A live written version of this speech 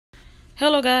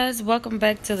Hello guys, welcome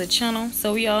back to the channel.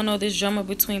 So we all know this drama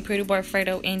between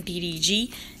Prettyboyfredo and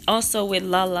DDG. Also with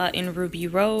Lala and Ruby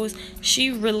Rose. She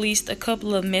released a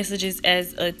couple of messages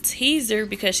as a teaser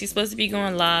because she's supposed to be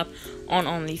going live on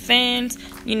OnlyFans,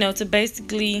 you know, to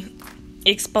basically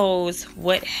expose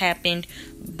what happened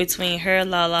between her,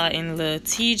 Lala, and Lil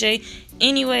TJ.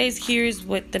 Anyways, here's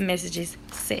what the messages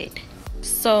said.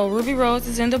 So Ruby Rose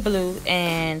is in the blue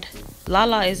and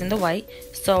Lala is in the white.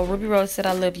 So Ruby Rose said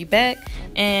I love you back,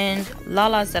 and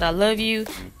Lala said I love you,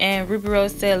 and Ruby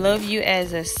Rose said love you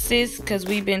as a sis because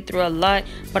we've been through a lot,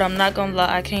 but I'm not gonna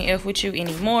lie, I can't F with you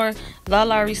anymore.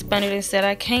 Lala responded and said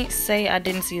I can't say I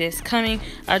didn't see this coming.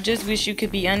 I just wish you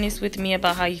could be honest with me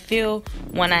about how you feel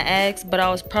when I asked, but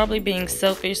I was probably being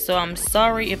selfish, so I'm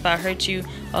sorry if I hurt you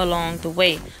along the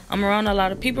way. I'm around a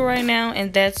lot of people right now,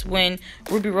 and that's when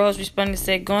Ruby Rose responded and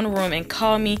said go in the room and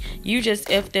call me. You just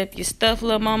effed up your stuff,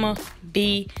 little mama.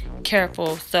 Be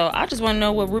careful. So I just want to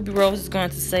know what Ruby Rose is going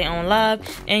to say on live.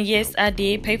 And yes, I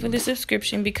did pay for the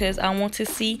subscription because I want to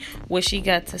see what she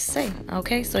got to say.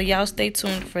 Okay, so y'all stay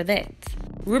tuned for that.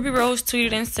 Ruby Rose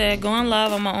tweeted and said, going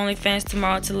live on my OnlyFans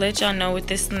tomorrow to let y'all know what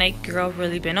this snake girl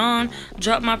really been on.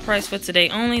 Drop my price for today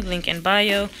only, link in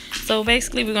bio. So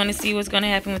basically we're going to see what's going to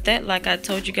happen with that. Like I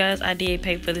told you guys, I did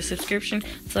pay for the subscription,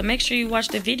 so make sure you watch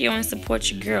the video and support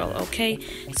your girl, okay?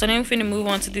 So then we're finna move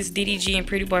on to this DDG and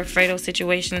Prettyboyfredo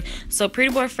situation. So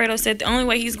Prettyboyfredo said the only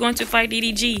way he's going to fight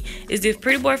DDG is if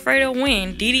Prettyboyfredo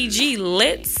win. DDG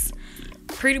lets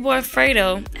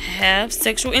Prettyboyfredo have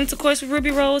sexual intercourse with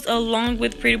Ruby Rose along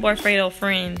with Prettyboyfredo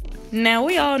friends. Now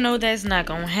we all know that's not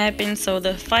gonna happen, so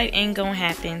the fight ain't gonna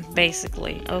happen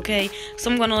basically, okay? So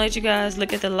I'm gonna let you guys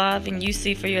look at the live and you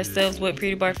see for yourselves what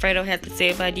Prettyboyfredo had to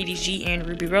say about DDG and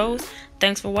Ruby Rose.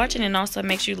 Thanks for watching, and also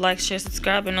make sure you like, share,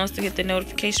 subscribe, and also hit the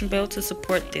notification bell to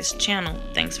support this channel.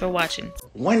 Thanks for watching.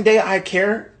 One day I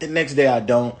care, the next day I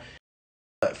don't.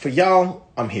 But for y'all,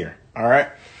 I'm here, all right?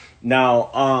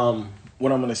 Now,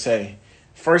 what I'm gonna say,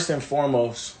 first and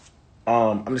foremost,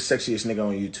 I'm the sexiest nigga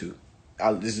on YouTube.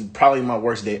 This is probably my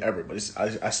worst day ever, but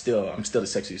I'm still the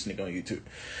sexiest nigga on YouTube.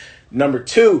 Number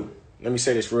two, let me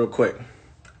say this real quick.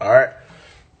 All right,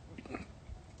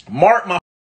 mark my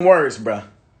words, bruh.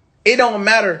 It don't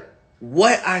matter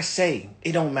what I say.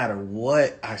 It don't matter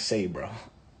what I say, bro.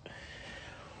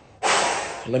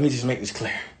 Let me just make this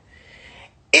clear.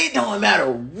 It don't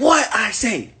matter what I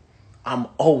say. I'm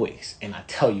always, and I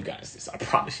tell you guys this, I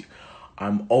promise you,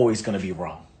 I'm always going to be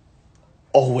wrong.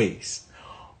 Always.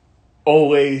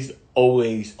 Always,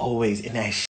 always, always. And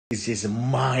that shit is just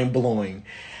mind-blowing.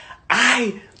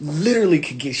 I literally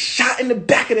could get shot in the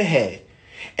back of the head,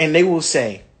 and they will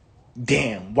say,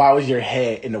 damn, why was your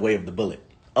head in the way of the bullet?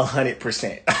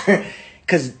 100%.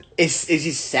 Because it's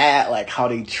just sad, like, how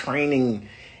they training,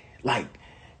 like,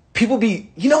 people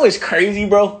be, you know, it's crazy,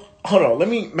 bro. Hold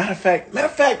on, matter of fact,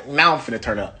 now I'm finna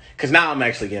turn up, because now I'm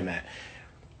actually getting mad.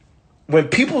 When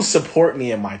people support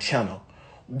me in my channel,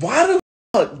 why the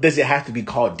fuck does it have to be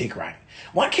called dick riding?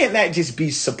 Why can't that just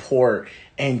be support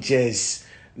and just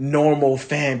normal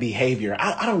fan behavior?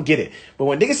 I don't get it. But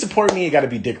when niggas support me, it gotta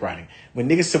be dick riding. When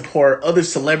niggas support other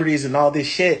celebrities and all this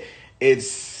shit,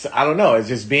 it's, I don't know, it's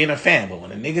just being a fan. But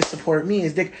when a nigga support me,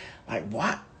 it's dick. Like,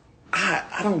 what?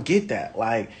 I don't get that.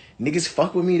 Like, niggas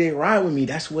fuck with me, they ride with me.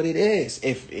 That's what it is.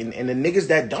 And the niggas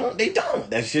that don't, they don't.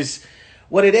 That's just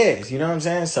what it is. You know what I'm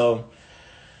saying? So,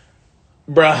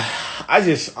 bruh, I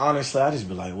just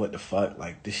be like, what the fuck?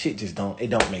 Like, this shit just don't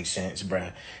make sense,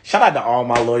 bruh. Shout out to all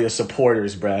my loyal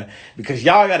supporters, bruh. Because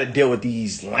y'all got to deal with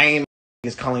these lame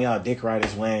niggas calling y'all dick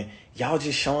riders when y'all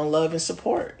just showing love and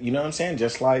support. You know what I'm saying?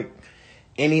 Just like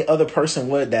any other person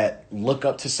would that look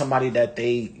up to somebody that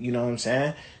they, you know what I'm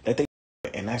saying, that they,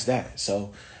 and that's that.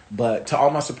 So, but to all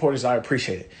my supporters, I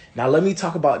appreciate it. Now let me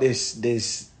talk about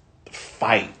this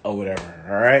fight or whatever.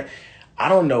 All right, I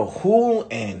don't know who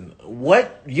and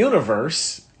what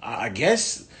universe. I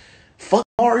guess fuck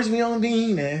Mars, we on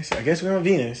Venus. I guess we're on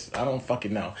Venus. I don't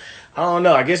fucking know. I don't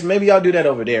know. I guess maybe y'all do that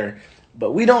over there,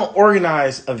 but we don't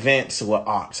organize events with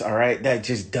ops. All right, that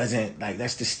just doesn't, like,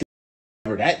 that's the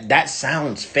that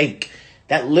sounds fake.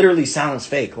 That literally sounds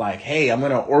fake. Like, hey, I'm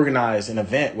gonna organize an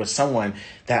event with someone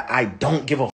that I don't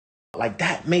give a like.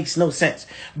 That makes no sense.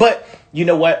 But you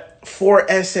know what? For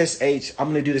SSH, I'm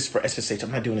gonna do this for SSH.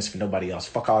 I'm not doing this for nobody else.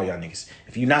 Fuck all y'all niggas.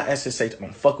 If you're not SSH, I'm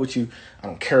gonna fuck with you. I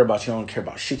don't care about you. I don't care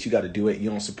about shit. You gotta do it. You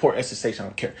don't support SSH. I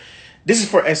don't care. This is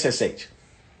for SSH.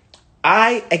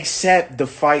 I accept the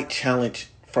fight challenge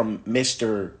from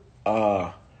Mr.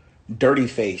 Dirty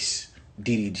Face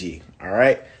DDG. All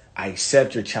right, I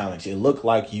accept your challenge. It looked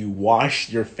like you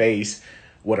washed your face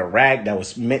with a rag that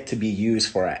was meant to be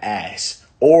used for an ass,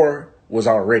 or was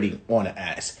already on the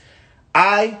ass.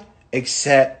 I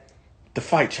accept the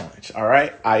fight challenge, all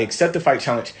right? I accept the fight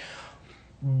challenge,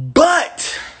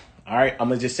 but, all right, I'm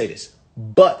going to just say this,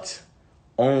 but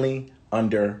only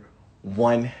under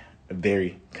one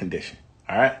very condition,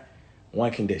 all right?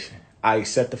 One condition. I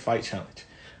accept the fight challenge.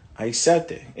 I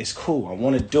accept it. It's cool. I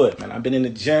want to do it, man. I've been in the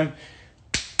gym.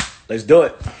 Let's do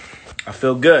it. I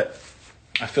feel good.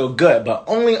 But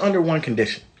only under one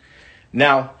condition.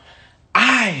 Now,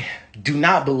 I do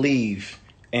not believe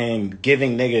in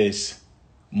giving niggas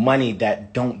money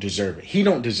that don't deserve it. He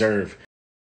don't deserve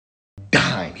a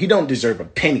dime. He don't deserve a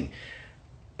penny.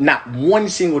 Not one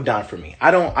single dime for me.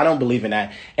 I don't believe in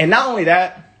that. And not only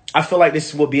that, I feel like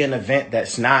this will be an event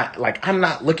that's not like, I'm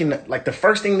not looking at, like, the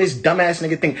first thing this dumbass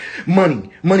nigga think,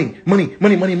 money.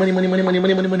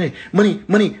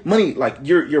 Like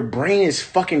your brain is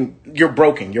fucking, you're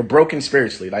broken. You're broken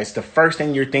spiritually. Like, it's the first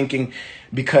thing you're thinking,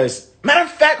 because matter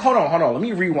of fact, hold on. Let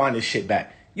me rewind this shit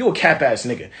back. You a cap ass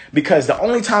nigga, because the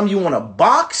only time you want to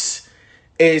box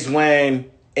is when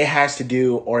it has to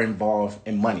do or involve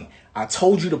in money. I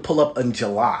told you to pull up in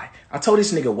July. I told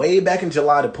this nigga way back in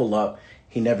July to pull up.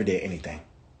 He never did anything.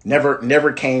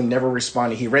 Never came, never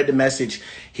responded. He read the message.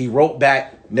 He wrote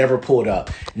back, never pulled up.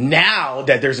 Now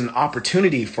that there's an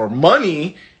opportunity for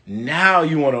money, now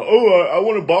you want to, I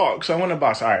want to box.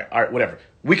 All right, whatever.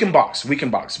 We can box.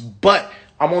 But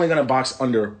I'm only going to box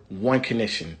under one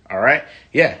condition. All right.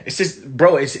 Yeah. It's just,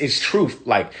 bro, it's truth.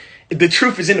 Like, the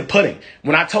truth is in the pudding.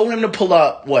 When I told him to pull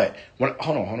up, hold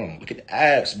on. Look at the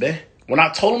abs, man. When I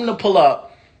told him to pull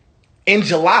up in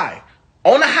July,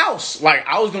 on the house, like,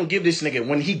 I was going to give this nigga,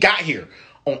 when he got here,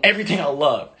 on everything I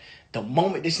love. The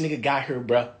moment this nigga got here,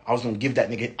 bro, I was going to give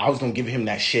him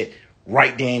that shit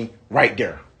right then, right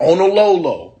there. On the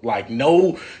low. Like,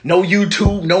 no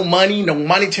YouTube, no money, no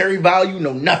monetary value,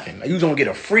 no nothing. You was going to get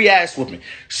a free ass whooping.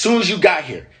 Soon as you got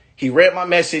here, he read my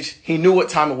message. He knew what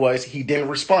time it was. He didn't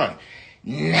respond.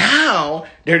 Now,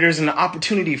 there's an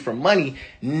opportunity for money.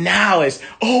 Now it's,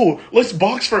 let's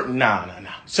box for, nah.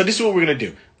 So this is what we're going to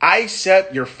do. I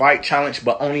accept your fight challenge,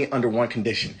 but only under one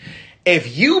condition.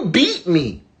 If you beat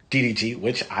me, DDG,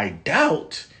 which I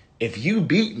doubt, if you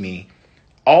beat me,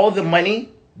 all the money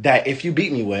that if you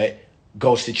beat me with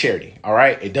goes to charity, all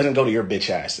right? It doesn't go to your bitch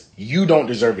ass. You don't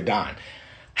deserve a dime.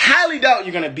 Highly doubt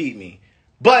you're going to beat me.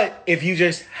 But if you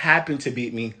just happen to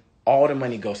beat me, all the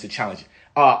money goes to challenge.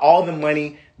 All the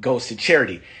money goes to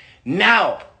charity.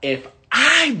 Now, if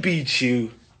I beat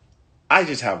you, I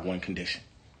just have one condition.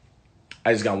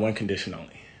 I just got one condition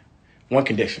only. One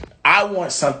condition. I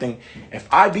want something.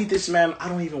 If I beat this man, I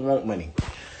don't even want money.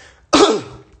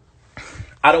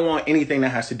 I don't want anything that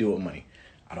has to do with money.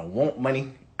 I don't want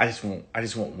money. I just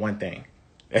want one thing.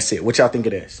 That's it. What y'all think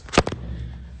it is?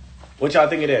 What y'all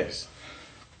think it is?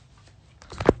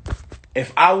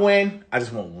 If I win, I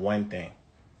just want one thing.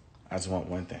 I just want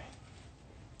one thing.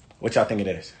 What y'all think it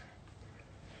is?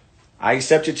 I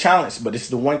accept your challenge, but this is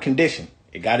the one condition.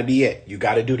 It got to be it. You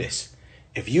got to do this.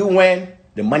 If you win,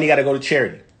 the money got to go to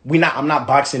charity. I'm not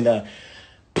boxing to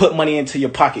put money into your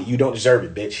pocket. You don't deserve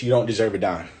it, bitch. You don't deserve a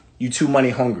dime. You too money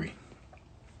hungry.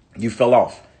 You fell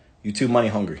off. You too money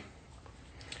hungry.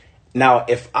 Now,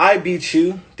 if I beat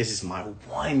you, this is my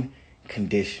one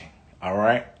condition. All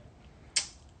right?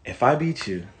 If I beat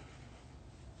you,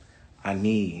 I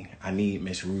need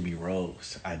Miss Ruby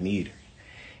Rose. I need her.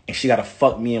 And she got to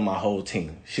fuck me and my whole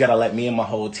team. She got to let me and my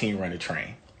whole team run the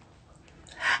train.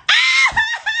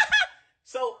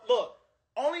 So, look,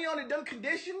 only under them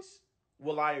conditions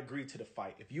will I agree to the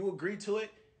fight. If you agree to it,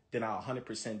 then I'll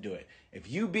 100% do it. If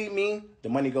you beat me, the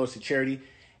money goes to charity.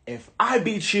 If I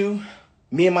beat you,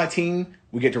 me and my team,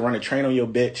 we get to run a train on your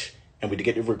bitch, and we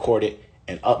get to record it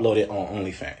and upload it on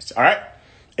OnlyFans. All right?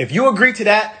 If you agree to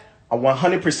that, I'm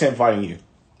 100% fighting you.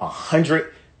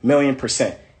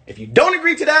 100,000,000%. If you don't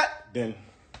agree to that, then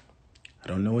I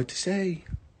don't know what to say.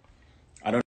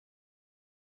 I don't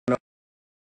know.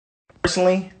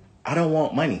 Personally, I don't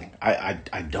want money. I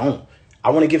don't. I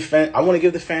want to give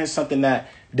the fans something that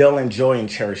they'll enjoy and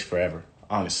cherish forever,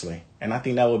 honestly. And I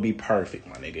think that would be perfect,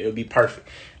 my nigga. It would be perfect.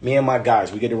 Me and my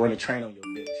guys, we get to run a train on your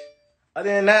bitch. Other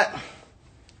than that,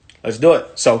 let's do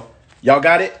it. So, y'all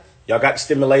got it? Y'all got the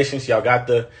stimulations. Y'all got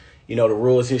the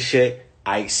rules and shit.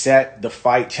 I accept the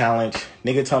fight challenge.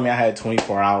 Nigga told me I had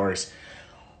 24 hours.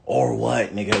 Or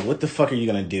what, nigga? What the fuck are you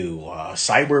gonna do?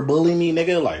 Cyber bully me,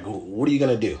 nigga? Like, what are you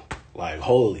gonna do? Like,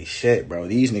 holy shit, bro.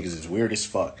 These niggas is weird as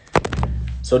fuck.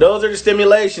 So those are the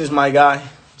stimulations, my guy.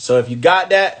 So if you got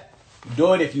that,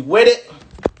 do it. If you with it,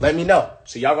 let me know.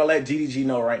 So y'all gonna let DDG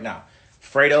know right now.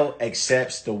 Fredo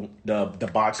accepts the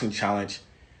boxing challenge.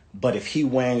 But if he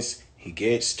wins, he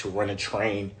gets to run a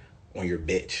train on your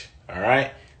bitch. All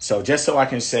right? So just so I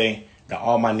can say that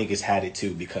all my niggas had it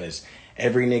too, because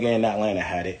every nigga in Atlanta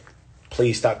had it.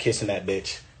 Please stop kissing that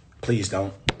bitch. Please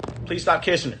don't. Please stop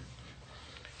kissing her.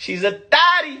 She's a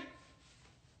thotty.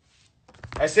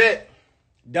 That's it.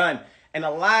 Done. And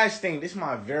the last thing, this is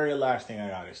my very last thing I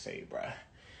gotta say, bruh.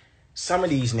 Some of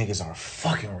these niggas are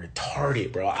fucking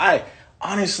retarded, bro.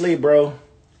 Honestly, bro,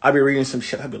 I be reading some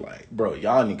shit. I be like, bro,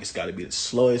 y'all niggas gotta be the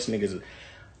slowest niggas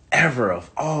ever of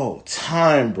all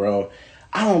time, bro.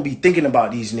 I don't be thinking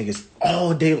about these niggas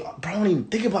all day. Bro, I don't even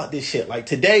think about this shit. Like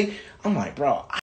today, I'm like, bro,